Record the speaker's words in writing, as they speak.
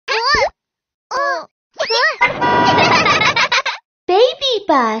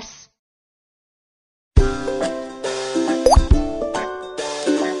kipas.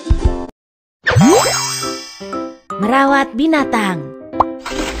 Merawat binatang.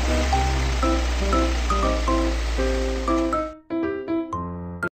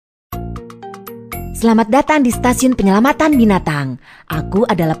 Selamat datang di stasiun penyelamatan binatang. Aku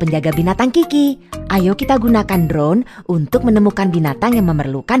adalah penjaga binatang Kiki. Ayo kita gunakan drone untuk menemukan binatang yang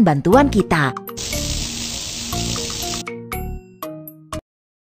memerlukan bantuan kita.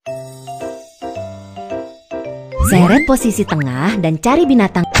 Seret posisi tengah dan cari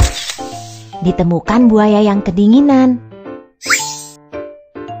binatang. Ditemukan buaya yang kedinginan.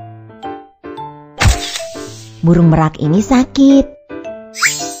 Burung merak ini sakit.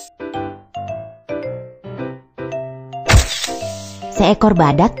 Seekor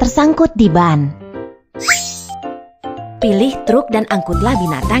badak tersangkut di ban. Pilih truk dan angkutlah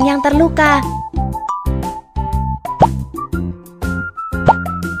binatang yang terluka.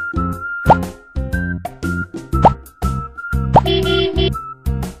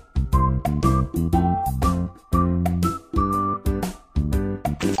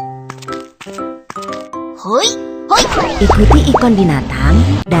 Hoi, hoi. Ikuti ikon binatang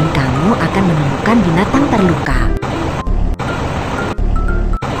dan kamu akan menemukan binatang terluka.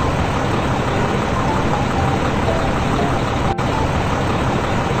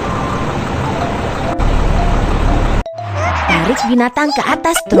 Tarik binatang ke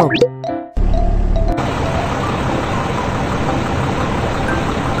atas truk.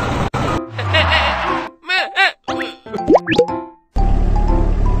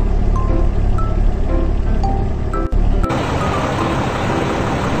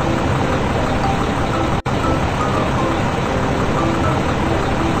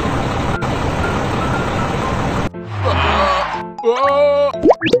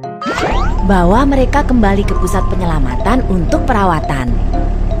 Bawa mereka kembali ke pusat penyelamatan untuk perawatan.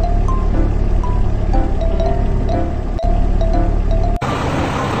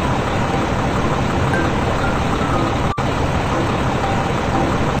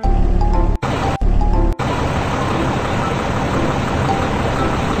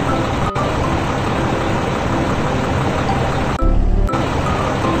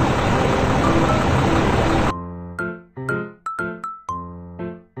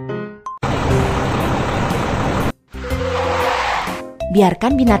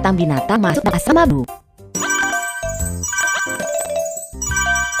 Biarkan binatang-binatang masuk ke asrama Bu.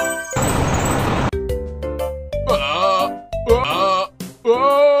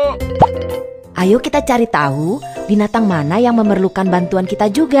 Ayo kita cari tahu binatang mana yang memerlukan bantuan kita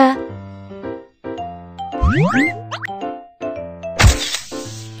juga.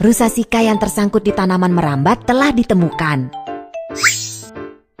 Rusa sika yang tersangkut di tanaman merambat telah ditemukan.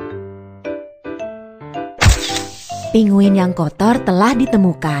 Pinguin yang kotor telah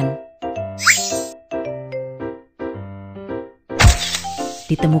ditemukan.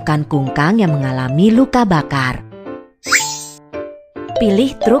 Ditemukan kungkang yang mengalami luka bakar.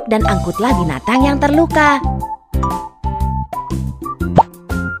 Pilih truk dan angkutlah binatang yang terluka.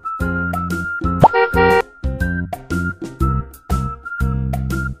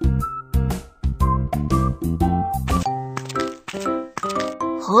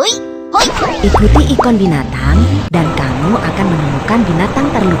 Hoi, hoi. Ikuti ikon binatang dan kamu akan menemukan binatang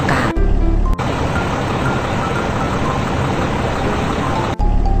terluka.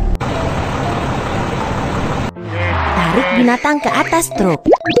 Tarik binatang ke atas truk.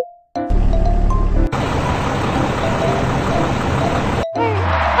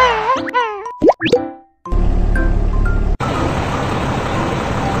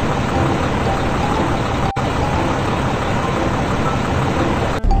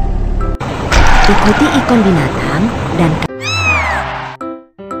 Ikuti ikon binatang dan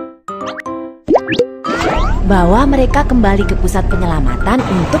bawa mereka kembali ke pusat penyelamatan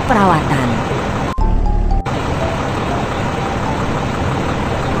untuk perawatan.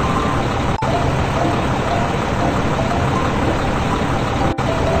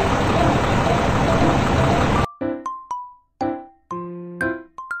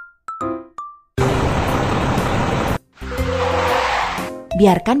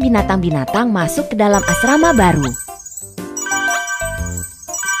 Biarkan binatang-binatang masuk ke dalam asrama baru.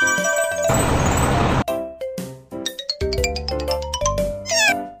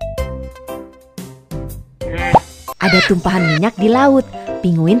 Ada tumpahan minyak di laut.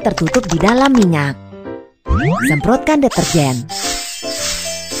 Pinguin tertutup di dalam minyak. Semprotkan deterjen.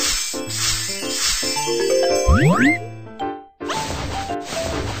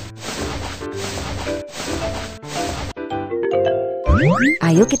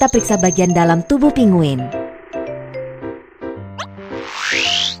 Ayo kita periksa bagian dalam tubuh pinguin.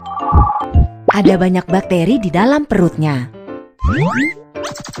 Ada banyak bakteri di dalam perutnya.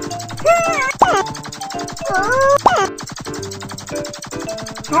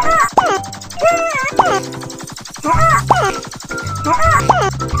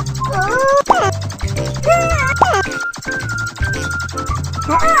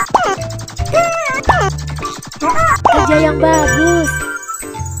 Kerja yang bagus.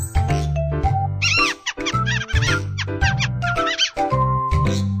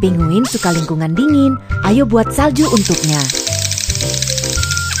 Pinguin suka lingkungan dingin. Ayo buat salju untuknya.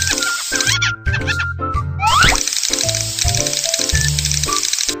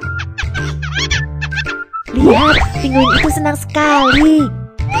 Lihat, pinguin itu senang sekali.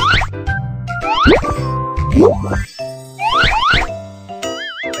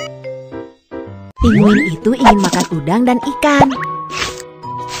 Pinguin itu ingin makan udang dan ikan.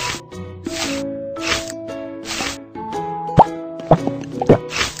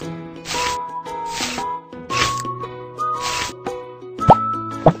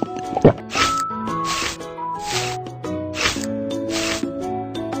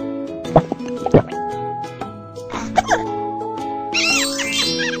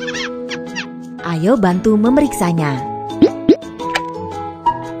 Ayo bantu memeriksanya.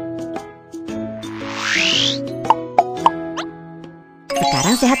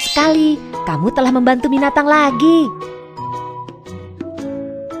 Sekarang sehat sekali. Kamu telah membantu binatang lagi.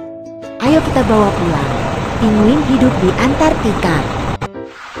 Ayo kita bawa pulang. Pinguin hidup di Antartika.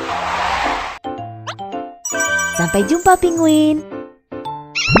 Sampai jumpa, pinguin.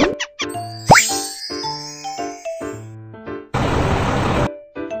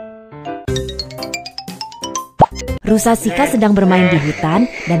 Rusa Sika sedang bermain di hutan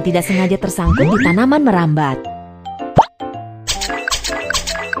dan tidak sengaja tersangkut di tanaman merambat.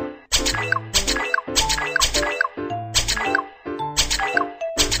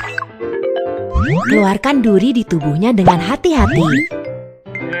 Keluarkan duri di tubuhnya dengan hati-hati.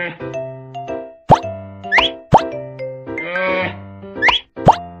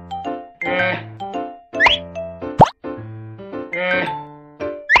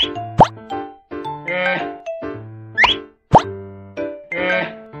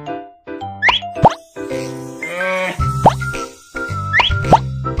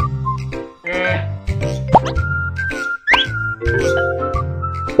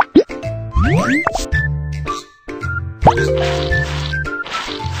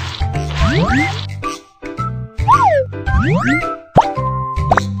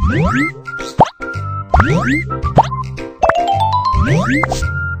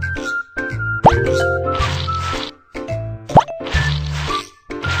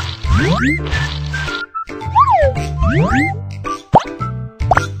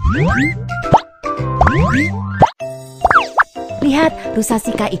 Lihat, rusa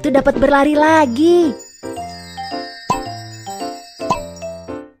Sika itu dapat berlari lagi.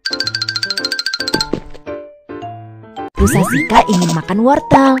 Rusa Sika ingin makan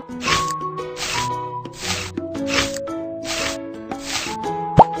wortel.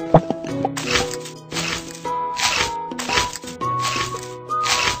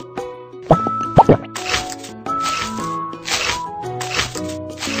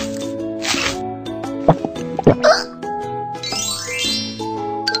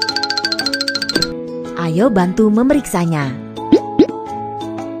 Ayo bantu memeriksanya.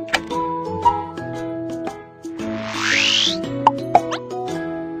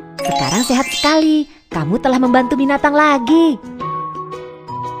 Sekarang sehat sekali. Kamu telah membantu binatang lagi.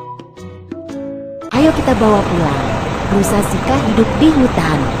 Ayo kita bawa pulang. Rusa Sika hidup di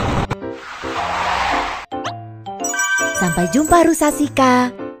hutan. Sampai jumpa, rusa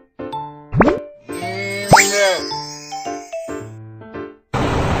Sika.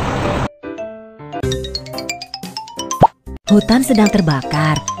 Hutan sedang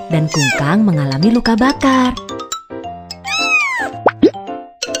terbakar dan Kungkang mengalami luka bakar.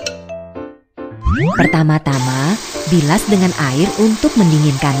 Pertama-tama, bilas dengan air untuk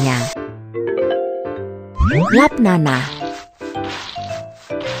mendinginkannya. Lap nanah.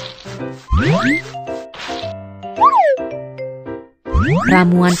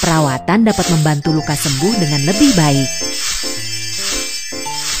 Ramuan perawatan dapat membantu luka sembuh dengan lebih baik.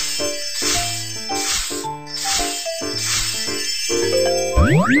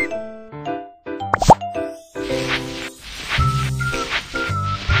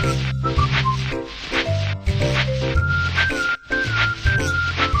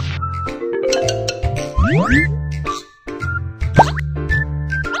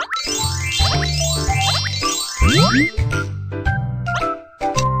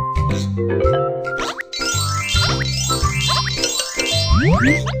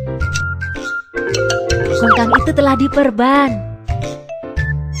 telah diperban.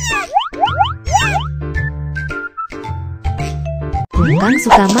 Kungkang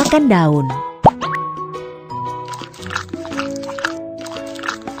suka makan daun.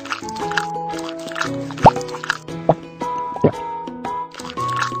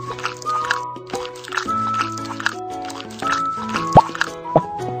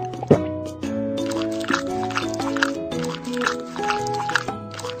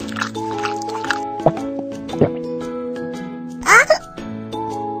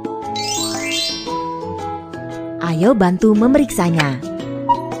 Ayo bantu memeriksanya.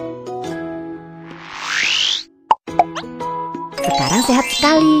 Sekarang sehat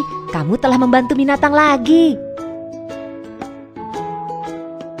sekali. Kamu telah membantu binatang lagi.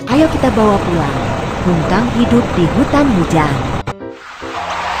 Ayo kita bawa pulang. Kungkang hidup di hutan hujan.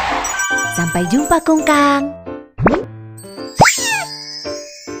 Sampai jumpa, Kungkang.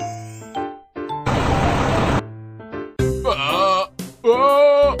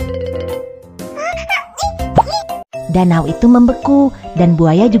 Danau itu membeku dan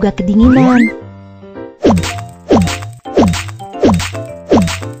buaya juga kedinginan.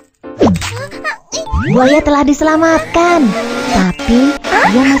 Buaya telah diselamatkan, tapi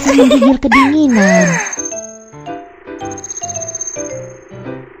dia masih menggigil kedinginan.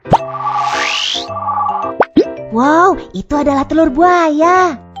 Wow, itu adalah telur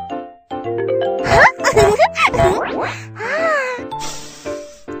buaya.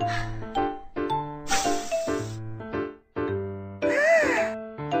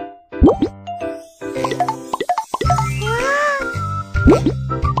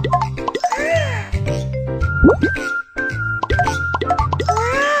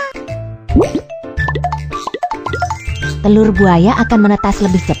 Telur buaya akan menetas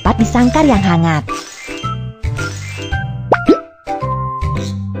lebih cepat di sangkar yang hangat.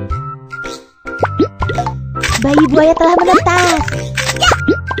 Bayi buaya telah menetas.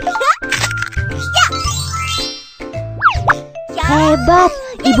 Hebat,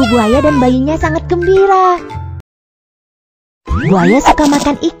 ibu buaya dan bayinya sangat gembira. Buaya suka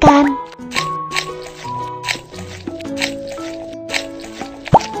makan ikan.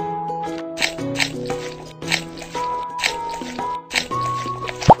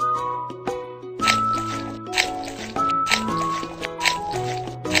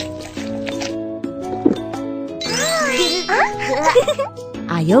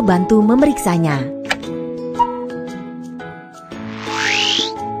 Ayo bantu memeriksanya.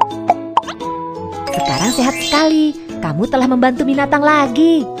 Sekarang sehat sekali. Kamu telah membantu binatang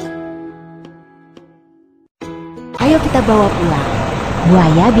lagi. Ayo kita bawa pulang.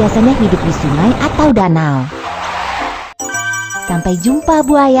 Buaya biasanya hidup di sungai atau danau. Sampai jumpa,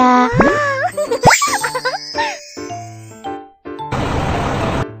 buaya.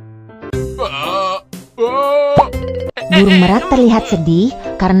 Burung merak terlihat sedih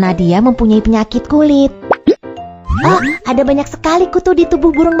karena dia mempunyai penyakit kulit. Oh, ada banyak sekali kutu di tubuh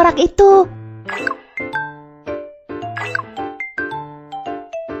burung merak itu.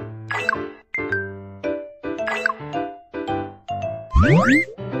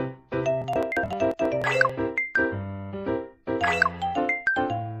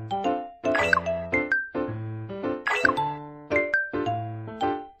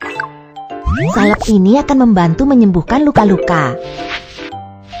 Salep ini akan membantu menyembuhkan luka-luka.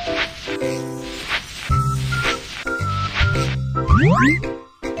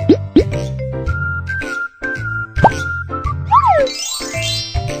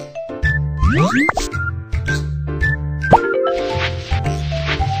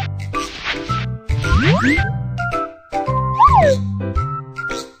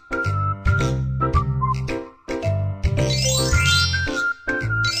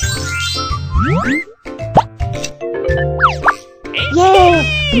 Yeay,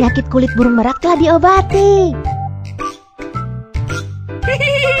 penyakit kulit burung merak telah diobati.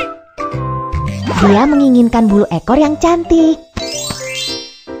 Dia menginginkan bulu ekor yang cantik.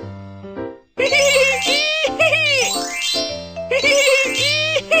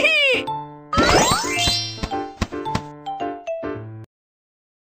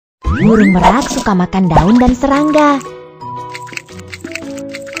 Burung merak suka makan daun dan serangga.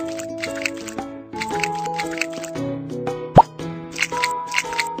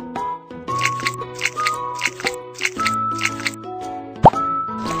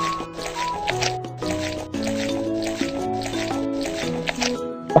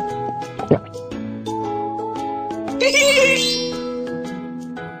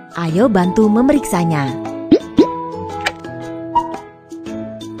 Ayo bantu memeriksanya.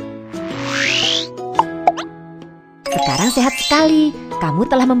 Sekarang sehat sekali. Kamu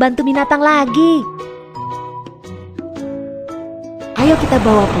telah membantu binatang lagi. kita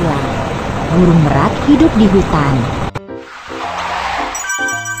bawa pulang. Burung merak hidup di hutan.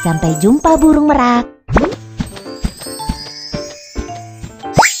 Sampai jumpa burung merak.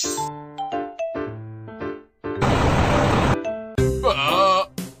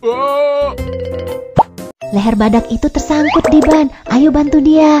 Leher badak itu tersangkut di ban. Ayo bantu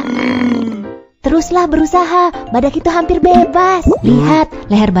dia. Teruslah berusaha. Badak itu hampir bebas. Lihat,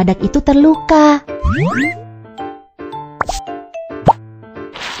 leher badak itu terluka.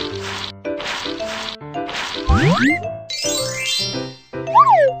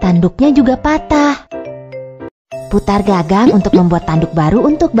 Tanduknya juga patah. Putar gagang untuk membuat tanduk baru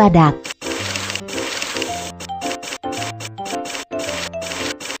untuk badak.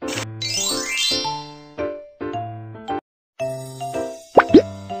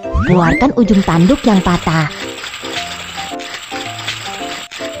 Keluarkan ujung tanduk yang patah.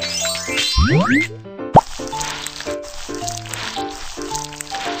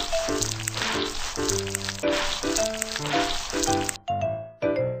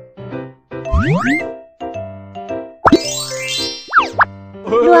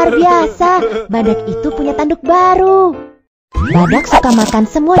 Luar biasa, badak itu punya tanduk baru. Badak suka makan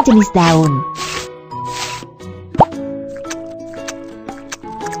semua jenis daun.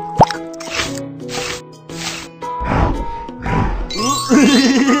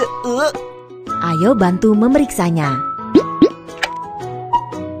 Ayo bantu memeriksanya.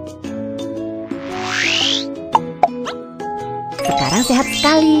 Sekarang sehat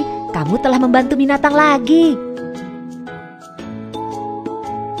sekali. Kamu telah membantu binatang lagi.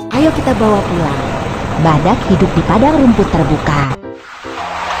 Ayo kita bawa pulang. Badak hidup di padang rumput terbuka.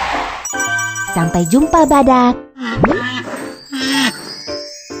 Sampai jumpa badak.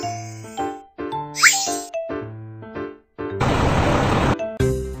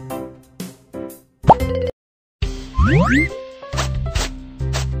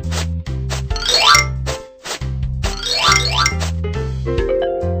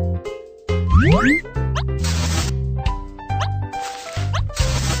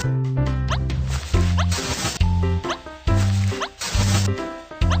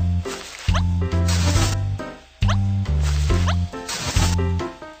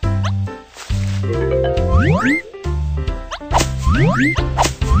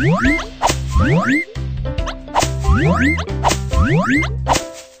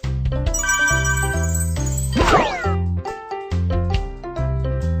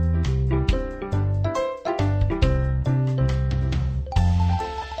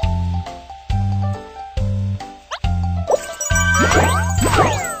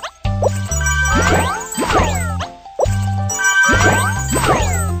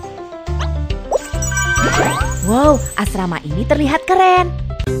 Wow, asrama ini terlihat keren.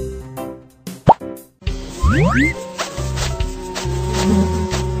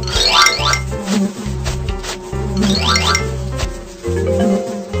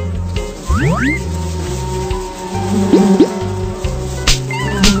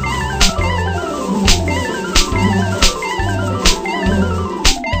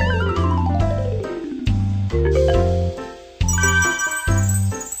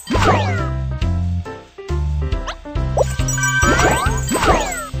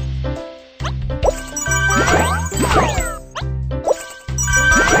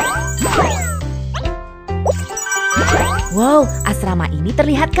 Wow, asrama ini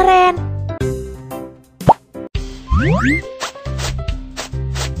terlihat keren.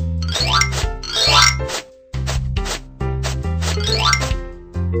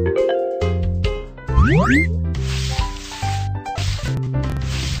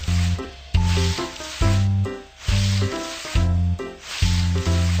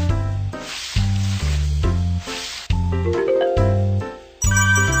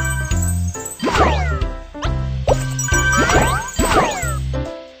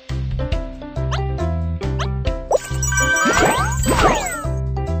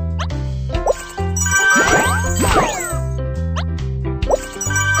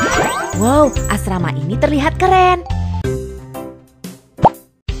 Wow, asrama ini terlihat keren.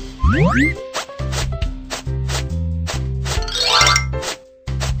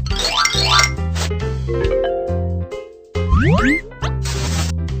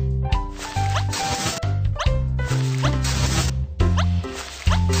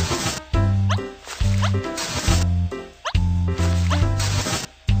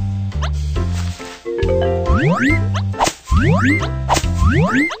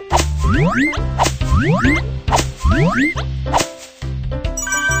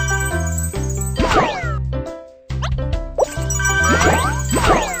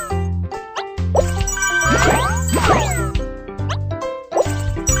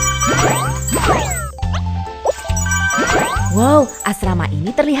 asrama ini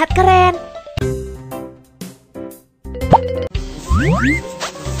terlihat keren.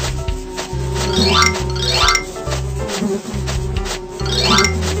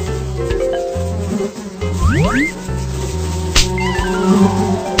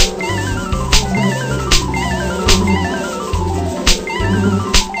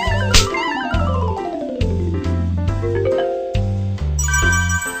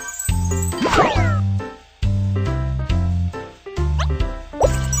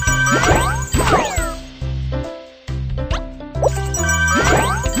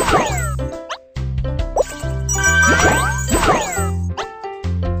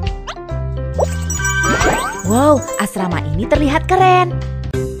 Wow, asrama ini terlihat keren.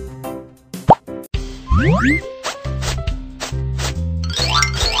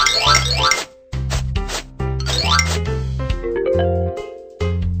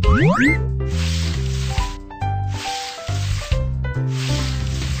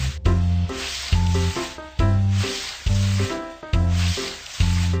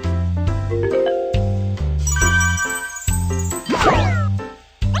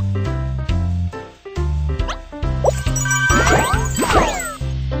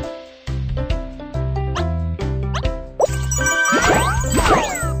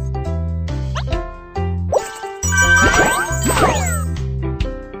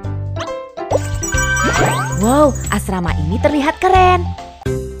 Wow, asrama ini terlihat